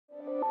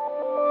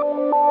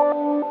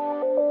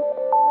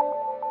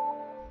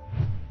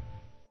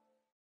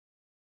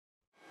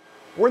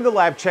We're in the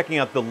lab checking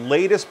out the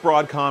latest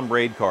Broadcom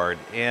RAID card.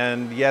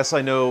 And yes,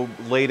 I know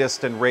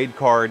latest and RAID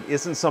card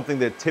isn't something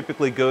that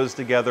typically goes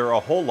together a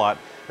whole lot,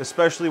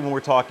 especially when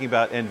we're talking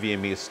about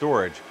NVMe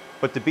storage.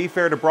 But to be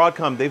fair to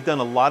Broadcom, they've done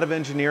a lot of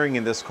engineering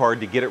in this card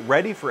to get it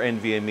ready for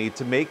NVMe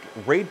to make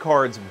RAID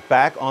cards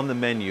back on the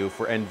menu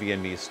for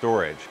NVMe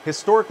storage.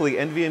 Historically,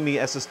 NVMe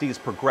SSDs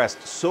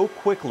progressed so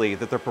quickly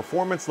that their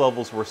performance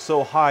levels were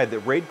so high that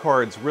RAID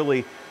cards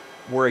really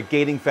were a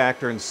gating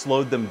factor and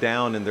slowed them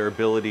down in their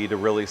ability to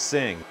really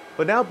sing.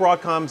 But now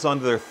Broadcom's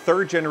onto their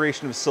third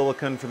generation of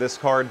silicon for this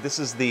card. This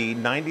is the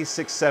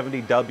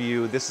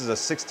 9670W. This is a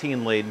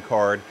 16-lane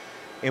card.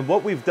 And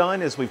what we've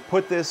done is we've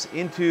put this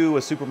into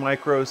a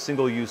Supermicro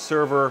single-use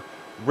server,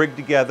 rigged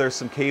together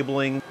some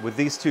cabling with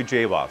these two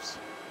JBOFs.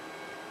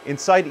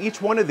 Inside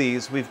each one of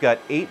these, we've got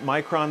 8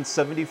 Micron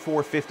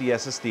 7450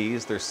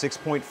 SSDs. They're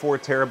 6.4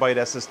 terabyte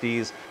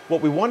SSDs.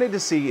 What we wanted to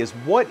see is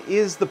what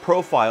is the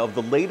profile of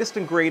the latest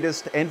and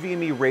greatest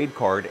NVMe RAID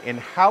card, and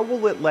how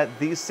will it let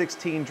these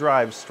 16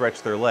 drives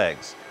stretch their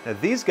legs? Now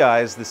these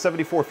guys, the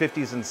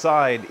 7450s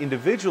inside,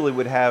 individually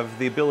would have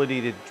the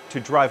ability to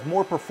drive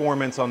more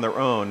performance on their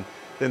own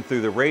than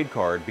through the RAID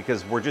card,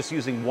 because we're just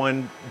using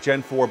one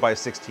Gen 4 by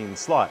 16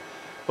 slot.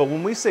 But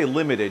when we say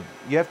limited,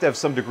 you have to have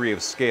some degree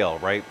of scale,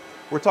 right?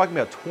 We're talking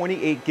about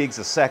 28 gigs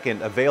a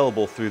second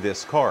available through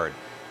this card.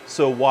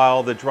 So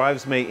while the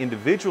drives may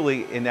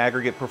individually in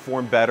aggregate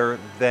perform better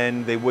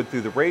than they would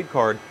through the RAID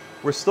card,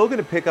 we're still going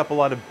to pick up a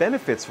lot of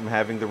benefits from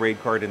having the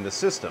RAID card in the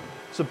system.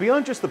 So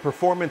beyond just the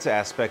performance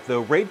aspect though,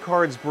 RAID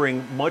cards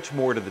bring much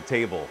more to the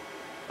table.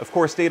 Of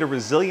course, data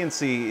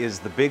resiliency is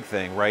the big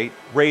thing, right?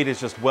 RAID is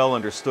just well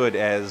understood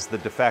as the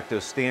de facto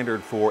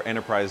standard for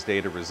enterprise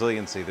data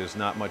resiliency. There's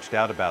not much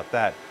doubt about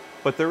that.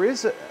 But there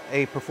is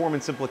a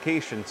performance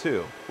implication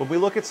too. When we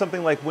look at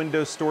something like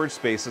Windows storage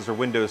spaces or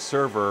Windows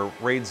Server,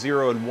 RAID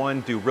 0 and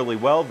 1 do really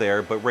well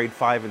there, but RAID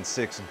 5 and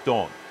 6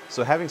 don't.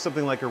 So having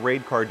something like a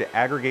RAID card to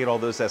aggregate all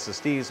those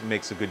SSDs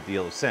makes a good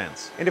deal of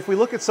sense. And if we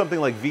look at something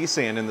like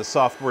vSAN in the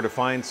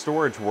software-defined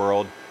storage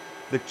world,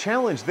 the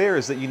challenge there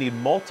is that you need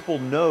multiple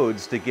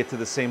nodes to get to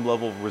the same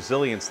level of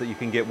resilience that you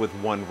can get with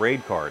one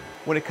RAID card.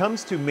 When it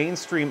comes to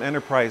mainstream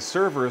enterprise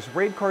servers,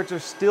 RAID cards are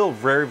still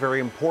very,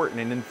 very important.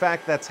 And in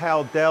fact, that's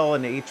how Dell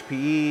and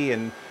HPE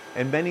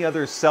and many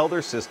others sell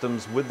their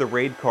systems with the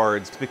RAID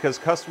cards, because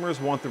customers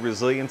want the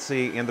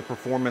resiliency and the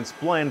performance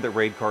blend that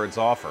RAID cards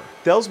offer.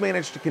 Dell's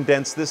managed to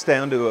condense this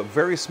down to a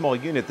very small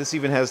unit. This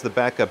even has the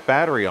backup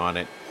battery on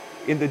it.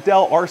 In the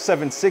Dell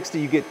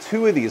R760, you get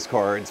 2 of these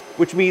cards,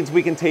 which means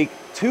we can take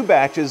 2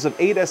 batches of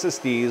 8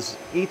 SSDs,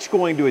 each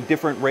going to a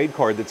different RAID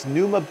card that's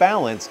NUMA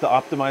balanced to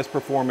optimize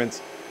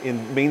performance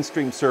in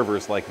mainstream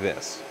servers like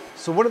this.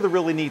 So one of the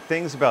really neat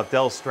things about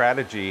Dell's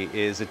strategy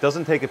is it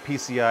doesn't take a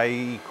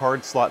PCIe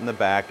card slot in the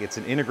back. It's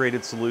an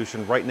integrated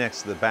solution right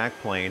next to the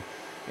backplane,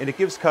 and it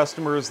gives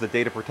customers the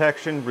data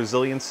protection,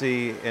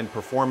 resiliency, and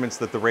performance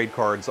that the RAID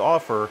cards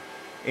offer,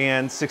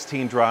 and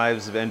 16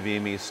 drives of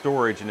NVMe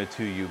storage in a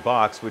 2U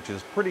box, which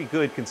is pretty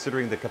good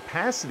considering the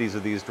capacities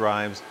of these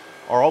drives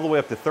are all the way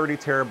up to 30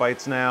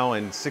 terabytes now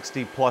and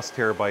 60 plus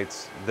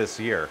terabytes this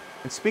year.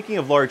 And speaking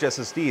of large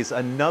SSDs,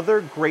 another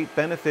great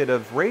benefit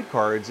of RAID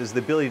cards is the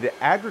ability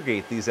to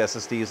aggregate these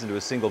SSDs into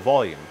a single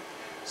volume.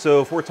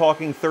 So if we're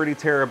talking 30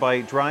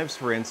 terabyte drives,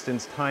 for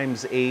instance,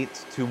 times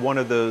 8 to one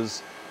of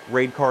those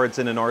RAID cards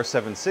in an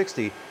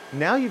R760,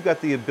 now you've got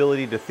the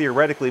ability to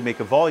theoretically make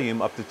a volume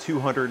up to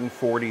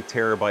 240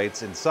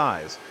 terabytes in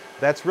size.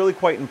 That's really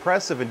quite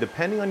impressive, and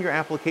depending on your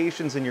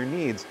applications and your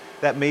needs,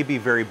 that may be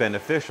very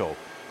beneficial.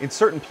 In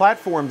certain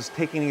platforms,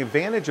 taking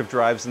advantage of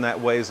drives in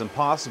that way is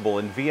impossible.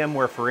 In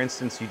VMware, for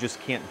instance, you just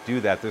can't do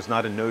that. There's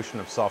not a notion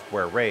of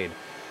software RAID.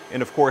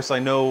 And of course, I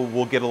know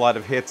we'll get a lot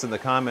of hits in the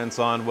comments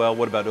on, well,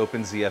 what about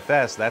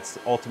OpenZFS? That's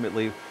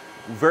ultimately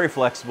very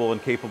flexible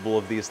and capable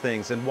of these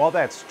things. And while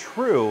that's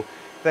true,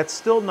 that's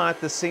still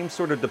not the same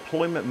sort of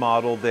deployment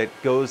model that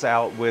goes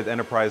out with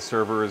enterprise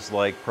servers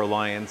like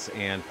ProLiants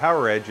and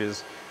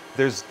PowerEdges.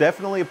 There's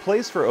definitely a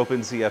place for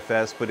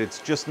OpenZFS, but it's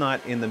just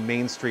not in the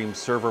mainstream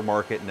server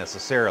market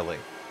necessarily.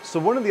 So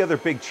one of the other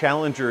big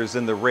challengers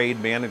in the RAID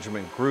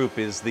management group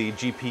is the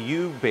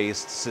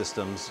GPU-based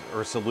systems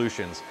or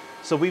solutions.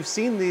 So we've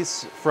seen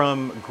these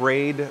from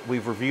GRAID.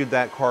 We've reviewed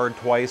that card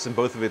twice in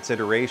both of its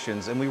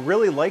iterations, and we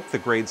really like the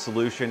GRAID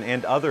solution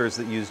and others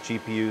that use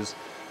GPUs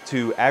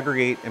to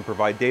aggregate and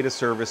provide data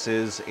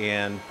services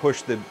and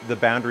push the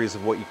boundaries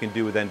of what you can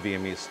do with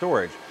NVMe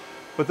storage.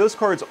 But those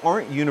cards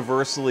aren't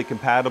universally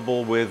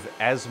compatible with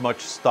as much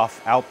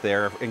stuff out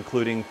there,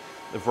 including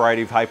a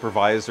variety of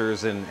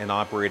hypervisors and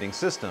operating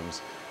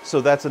systems.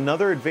 So that's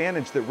another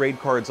advantage that RAID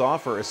cards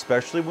offer,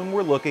 especially when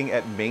we're looking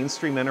at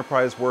mainstream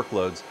enterprise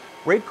workloads.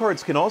 RAID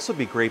cards can also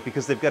be great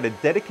because they've got a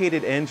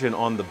dedicated engine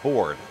on the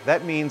board.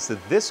 That means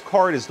that this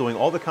card is doing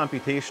all the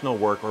computational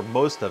work, or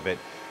most of it,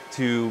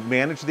 to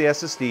manage the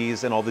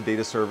SSDs and all the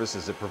data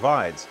services it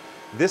provides.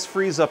 This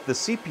frees up the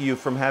CPU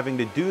from having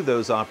to do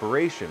those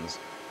operations.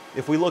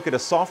 If we look at a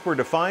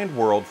software-defined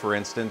world, for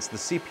instance, the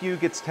CPU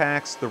gets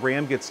taxed, the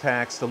RAM gets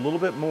taxed a little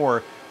bit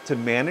more to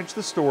manage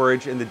the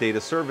storage and the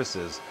data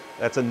services.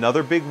 That's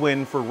another big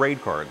win for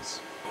RAID cards.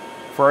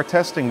 For our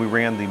testing, we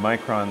ran the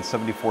Micron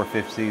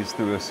 7450s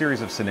through a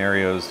series of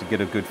scenarios to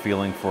get a good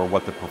feeling for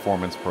what the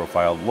performance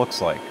profile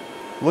looks like.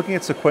 Looking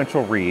at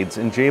sequential reads,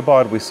 in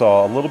JBOD we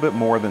saw a little bit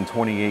more than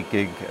 28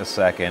 gig a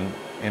second,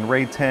 and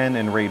RAID 10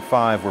 and RAID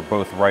 5 were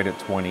both right at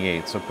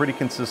 28, so pretty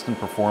consistent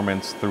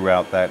performance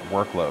throughout that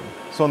workload.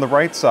 So on the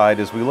right side,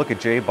 as we look at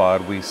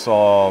JBOD, we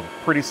saw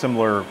pretty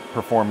similar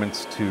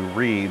performance to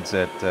reads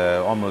at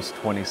almost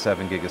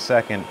 27 gig a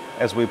second.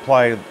 As we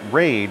apply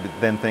RAID,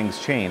 then things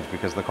change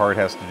because the card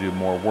has to do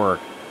more work.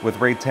 With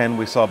RAID 10,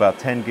 we saw about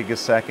 10 gig a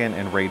second,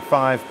 and RAID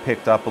 5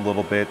 picked up a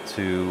little bit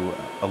to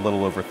a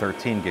little over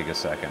 13 gig a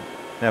second.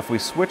 Now, if we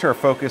switch our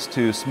focus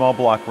to small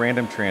block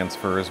random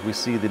transfers, we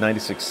see the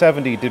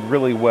 9670 did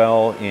really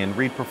well in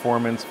read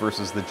performance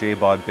versus the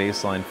JBOD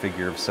baseline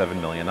figure of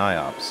 7 million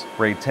IOPS.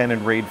 RAID 10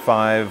 and RAID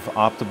 5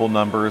 optimal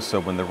numbers,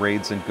 so when the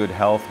RAID's in good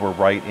health, we're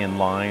right in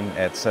line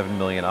at 7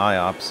 million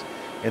IOPS.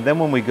 And then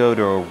when we go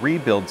to a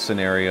rebuild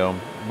scenario,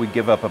 we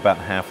give up about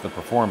half the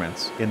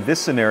performance. In this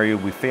scenario,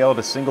 we failed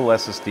a single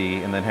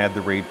SSD and then had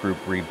the RAID group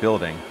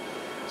rebuilding.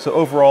 So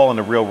overall, in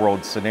a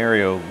real-world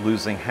scenario,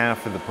 losing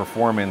half of the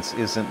performance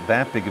isn't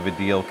that big of a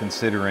deal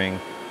considering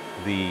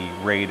the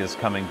RAID is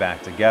coming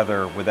back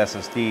together. With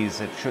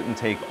SSDs, it shouldn't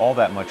take all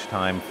that much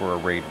time for a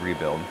RAID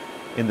rebuild.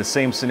 In the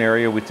same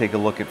scenario, we take a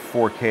look at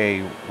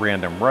 4K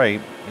random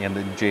write, and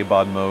in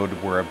JBOD mode,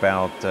 we're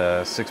about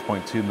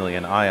 6.2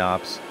 million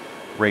IOPS.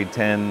 RAID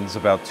 10 is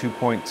about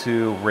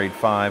 2.2, RAID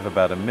 5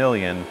 about 1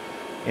 million.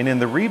 And in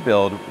the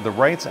rebuild, the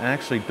writes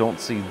actually don't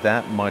see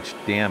that much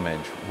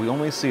damage. We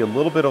only see a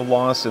little bit of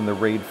loss in the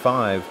RAID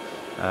 5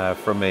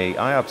 from a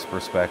IOPS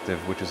perspective,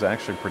 which is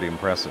actually pretty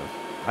impressive.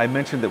 I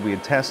mentioned that we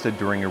had tested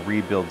during a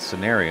rebuild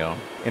scenario.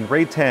 In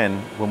RAID 10,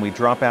 when we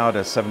drop out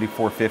a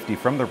 7450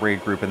 from the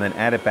RAID group and then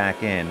add it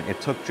back in,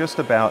 it took just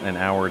about an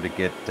hour to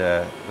get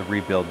the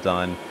rebuild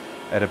done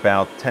at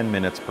about 10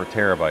 minutes per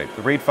terabyte.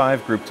 The RAID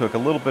 5 group took a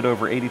little bit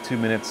over 82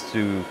 minutes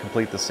to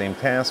complete the same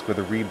task with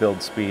a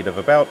rebuild speed of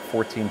about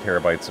 14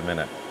 terabytes a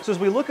minute. So as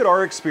we look at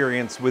our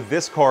experience with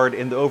this card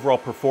and the overall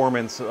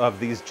performance of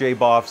these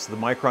JBOFs, the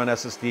Micron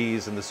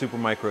SSDs, and the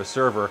Supermicro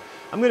server,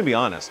 I'm going to be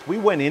honest, we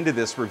went into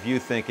this review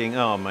thinking,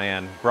 oh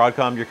man,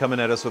 Broadcom, you're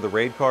coming at us with a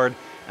RAID card,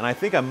 and I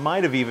think I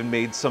might have even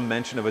made some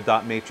mention of a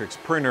dot matrix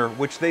printer,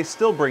 which they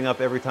still bring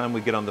up every time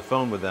we get on the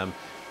phone with them.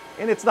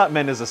 And it's not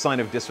meant as a sign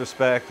of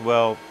disrespect.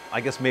 Well, I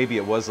guess maybe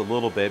it was a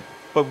little bit,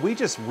 but we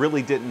just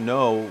really didn't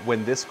know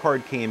when this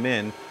card came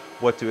in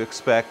what to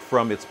expect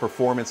from its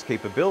performance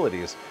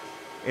capabilities.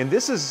 And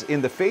this is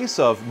in the face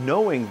of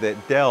knowing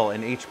that Dell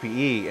and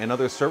HPE and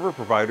other server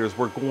providers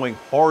were going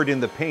hard in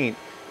the paint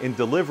in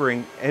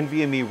delivering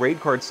NVMe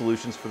RAID card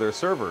solutions for their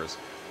servers.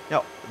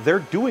 Now, they're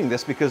doing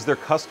this because their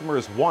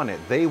customers want it.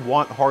 They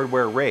want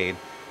hardware RAID.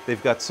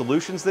 They've got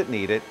solutions that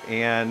need it,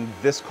 and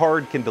this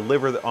card can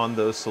deliver on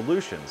those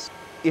solutions.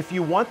 If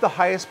you want the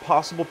highest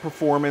possible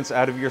performance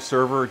out of your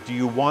server, do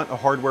you want a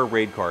hardware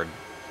RAID card?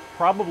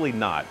 Probably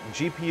not.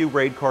 GPU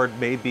RAID card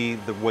may be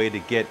the way to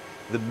get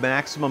the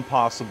maximum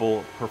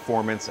possible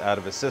performance out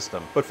of a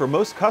system. But for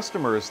most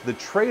customers, the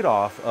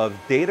trade-off of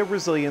data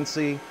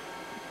resiliency,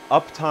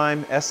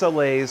 uptime,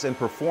 SLAs, and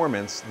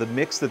performance, the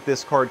mix that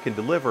this card can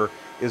deliver,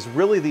 is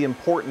really the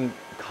important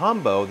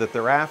combo that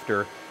they're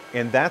after.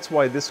 And that's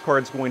why this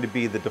card's going to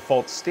be the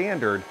default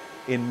standard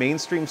in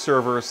mainstream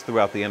servers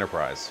throughout the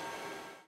enterprise.